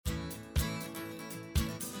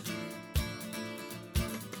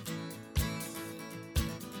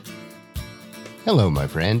Hello, my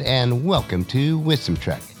friend, and welcome to Wisdom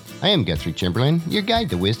Trek. I am Guthrie Chamberlain, your guide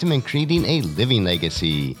to wisdom and creating a living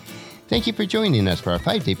legacy. Thank you for joining us for our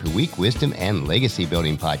 5-day per week wisdom and legacy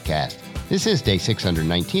building podcast. This is day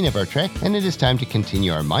 619 of our trek, and it is time to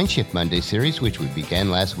continue our Mindshift Monday series, which we began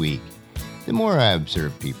last week. The more I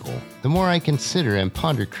observe people, the more I consider and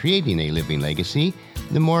ponder creating a living legacy,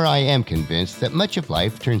 the more I am convinced that much of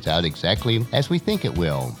life turns out exactly as we think it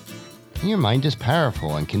will. Your mind is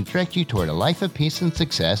powerful and can direct you toward a life of peace and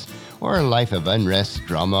success, or a life of unrest,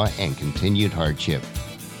 drama, and continued hardship.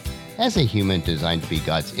 As a human designed to be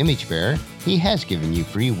God's image bearer, He has given you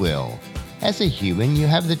free will. As a human, you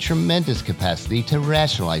have the tremendous capacity to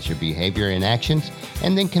rationalize your behavior and actions,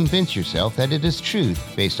 and then convince yourself that it is truth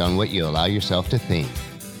based on what you allow yourself to think.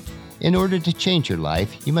 In order to change your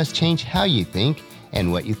life, you must change how you think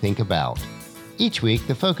and what you think about. Each week,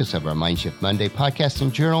 the focus of our Mindshift Monday podcast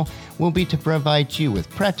and journal will be to provide you with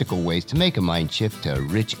practical ways to make a mind shift to a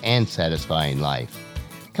rich and satisfying life.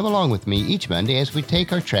 Come along with me each Monday as we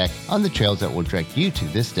take our trek on the trails that will direct you to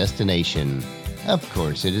this destination. Of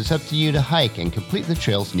course, it is up to you to hike and complete the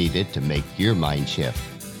trails needed to make your mind shift.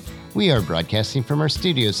 We are broadcasting from our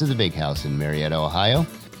studios of the Big House in Marietta, Ohio.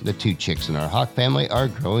 The 2 chicks in our Hawk family are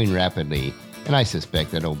growing rapidly, and I suspect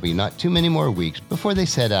that it will be not too many more weeks before they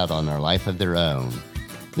set out on a life of their own.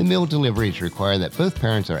 The meal deliveries require that both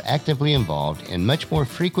parents are actively involved in much more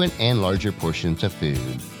frequent and larger portions of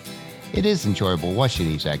food. It is enjoyable watching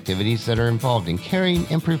these activities that are involved in caring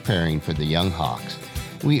and preparing for the young Hawks.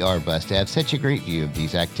 We are blessed to have such a great view of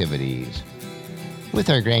these activities. With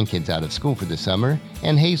our grandkids out of school for the summer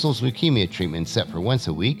and Hazel's leukemia treatment set for once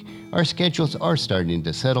a week, our schedules are starting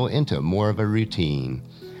to settle into more of a routine.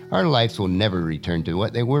 Our lives will never return to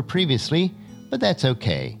what they were previously, but that's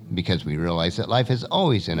okay, because we realize that life is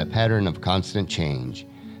always in a pattern of constant change.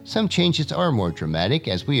 Some changes are more dramatic,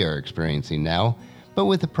 as we are experiencing now, but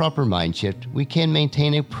with a proper mind shift, we can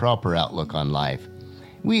maintain a proper outlook on life.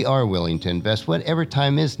 We are willing to invest whatever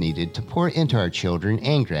time is needed to pour into our children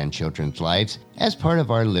and grandchildren's lives as part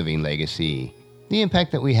of our living legacy. The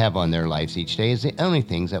impact that we have on their lives each day is the only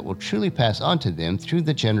things that will truly pass on to them through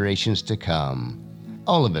the generations to come.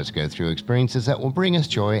 All of us go through experiences that will bring us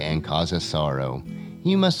joy and cause us sorrow.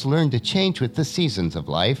 You must learn to change with the seasons of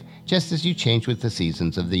life, just as you change with the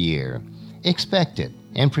seasons of the year. Expect it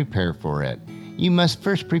and prepare for it. You must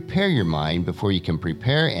first prepare your mind before you can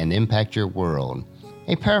prepare and impact your world.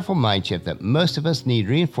 A powerful mind shift that most of us need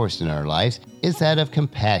reinforced in our lives is that of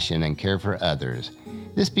compassion and care for others.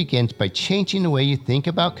 This begins by changing the way you think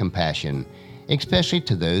about compassion, especially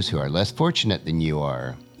to those who are less fortunate than you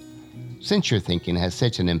are. Since your thinking has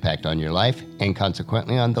such an impact on your life, and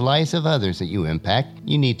consequently on the lives of others that you impact,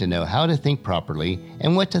 you need to know how to think properly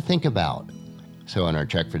and what to think about. So on our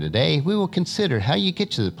trek for today, we will consider how you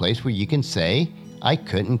get to the place where you can say, I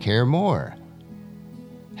couldn't care more.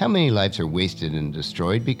 How many lives are wasted and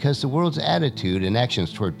destroyed because the world's attitude and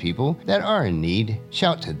actions toward people that are in need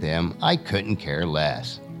shout to them, I couldn't care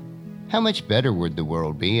less. How much better would the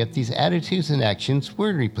world be if these attitudes and actions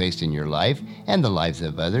were replaced in your life and the lives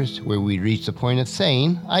of others, where we reach the point of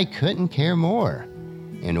saying, I couldn't care more.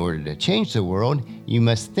 In order to change the world, you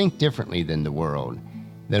must think differently than the world.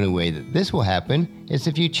 The only way that this will happen is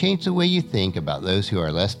if you change the way you think about those who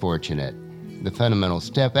are less fortunate. The fundamental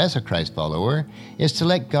step as a Christ follower is to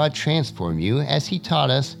let God transform you as He taught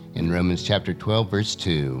us in Romans chapter 12, verse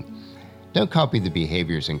 2. Don't copy the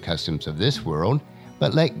behaviors and customs of this world,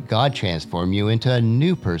 but let God transform you into a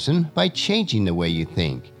new person by changing the way you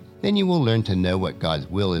think. Then you will learn to know what God's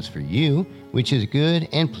will is for you, which is good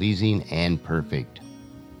and pleasing and perfect.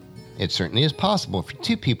 It certainly is possible for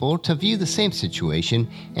 2 people to view the same situation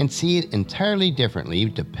and see it entirely differently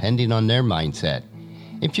depending on their mindset.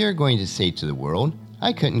 If you're going to say to the world,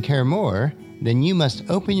 I couldn't care more, then you must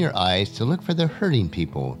open your eyes to look for the hurting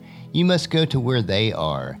people. You must go to where they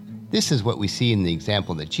are. This is what we see in the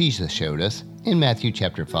example that Jesus showed us in Matthew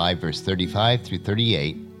chapter 5, verse 35 through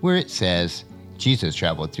 38, where it says, Jesus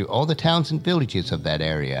traveled through all the towns and villages of that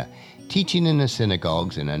area, teaching in the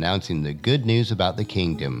synagogues and announcing the good news about the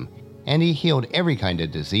kingdom. And He healed every kind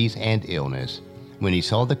of disease and illness. When He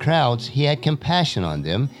saw the crowds, He had compassion on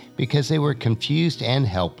them because they were confused and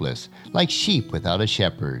helpless, like sheep without a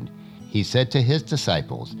shepherd. He said to His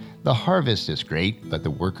disciples, the harvest is great, but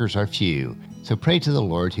the workers are few. So pray to the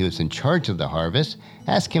Lord who is in charge of the harvest.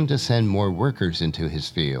 Ask Him to send more workers into His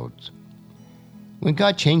fields. When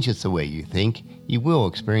God changes the way you think, you will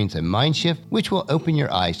experience a mind shift which will open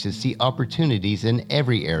your eyes to see opportunities in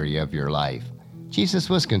every area of your life. Jesus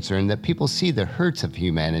was concerned that people see the hurts of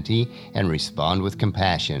humanity and respond with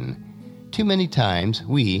compassion. Too many times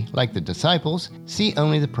we, like the disciples, see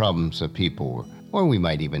only the problems of people, or we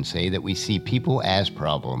might even say that we see people as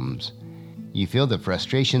problems. You feel the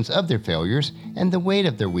frustrations of their failures and the weight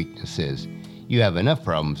of their weaknesses. You have enough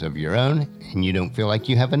problems of your own, and you don't feel like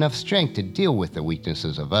you have enough strength to deal with the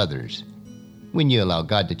weaknesses of others. When you allow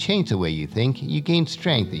God to change the way you think, you gain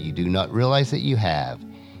strength that you do not realize that you have.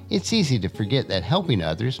 It's easy to forget that helping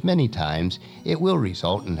others, many times, it will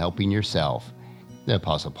result in helping yourself. The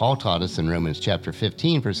Apostle Paul taught us in Romans chapter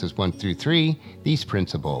 15, verses 1 through 3, these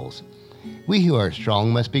principles. We who are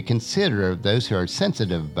strong must be considerate of those who are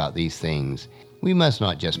sensitive about these things. We must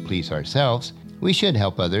not just please ourselves. We should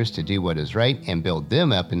help others to do what is right and build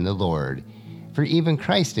them up in the Lord. For even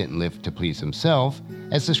Christ didn't live to please himself.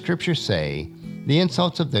 As the scriptures say, the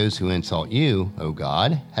insults of those who insult you, O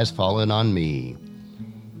God, has fallen on me.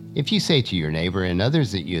 If you say to your neighbor and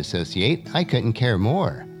others that you associate, I couldn't care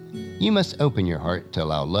more. You must open your heart to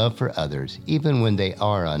allow love for others, even when they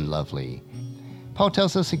are unlovely. Paul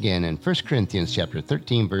tells us again in 1 Corinthians chapter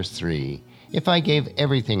 13, verse 3, if I gave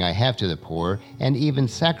everything I have to the poor and even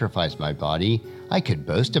sacrificed my body, I could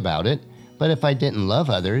boast about it, but if I didn't love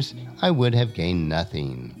others, I would have gained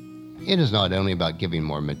nothing. It is not only about giving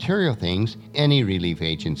more material things. Any relief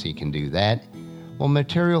agency can do that. While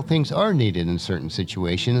material things are needed in certain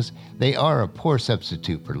situations, they are a poor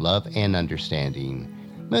substitute for love and understanding.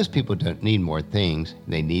 Most people don't need more things,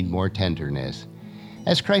 they need more tenderness.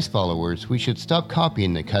 As Christ followers, we should stop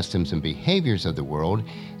copying the customs and behaviors of the world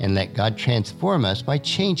and let God transform us by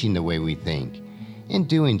changing the way we think. In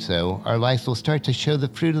doing so, our lives will start to show the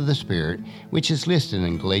fruit of the Spirit, which is listed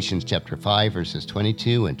in Galatians chapter 5, verses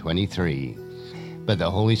 22 and 23. But the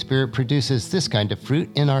Holy Spirit produces this kind of fruit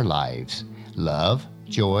in our lives: love,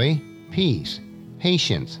 joy, peace,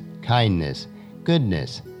 patience, kindness,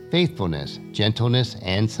 goodness, faithfulness, gentleness,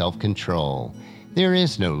 and self-control. There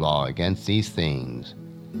is no law against these things.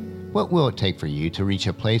 What will it take for you to reach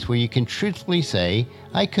a place where you can truthfully say,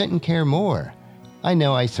 I couldn't care more? I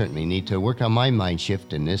know I certainly need to work on my mind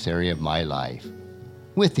shift in this area of my life.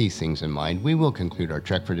 With these things in mind, we will conclude our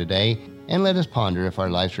trek for today, and let us ponder if our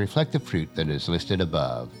lives reflect the fruit that is listed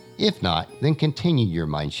above. If not, then continue your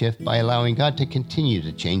mind shift by allowing God to continue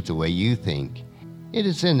to change the way you think. It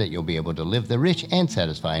is then that you'll be able to live the rich and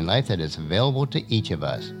satisfying life that is available to each of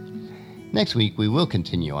us. Next week, we will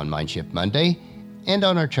continue on Mind Shift Monday, and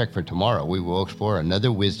on our trek for tomorrow, we will explore another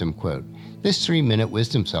wisdom quote. This 3-minute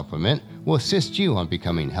wisdom supplement will assist you on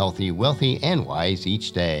becoming healthy, wealthy, and wise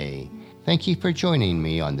each day. Thank you for joining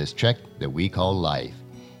me on this trek that we call life.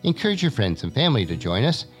 Encourage your friends and family to join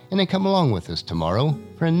us, and then come along with us tomorrow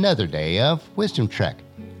for another day of Wisdom Trek,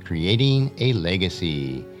 creating a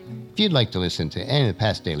legacy. If you'd like to listen to any of the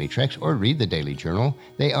past daily treks or read the daily journal,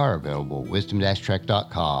 they are available at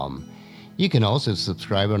wisdom-trek.com. You can also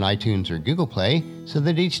subscribe on iTunes or Google Play so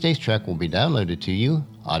that each day's trek will be downloaded to you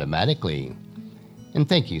automatically. And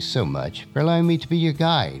thank you so much for allowing me to be your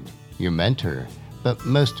guide, your mentor, but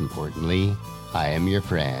most importantly, I am your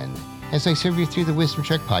friend, as I serve you through the Wisdom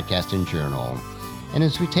Trek podcast and journal. And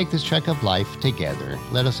as we take this trek of life together,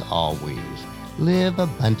 let us always live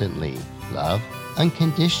abundantly, love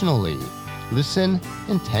unconditionally, listen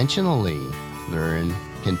intentionally, learn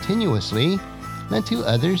continuously, lend to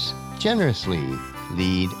others generously,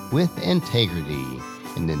 lead with integrity,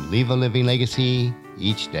 and then leave a living legacy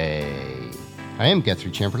each day. I am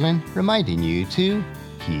Guthrie Chamberlain, reminding you to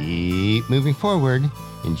keep moving forward,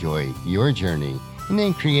 enjoy your journey, and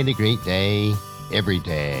then create a great day every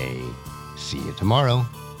day. See you tomorrow.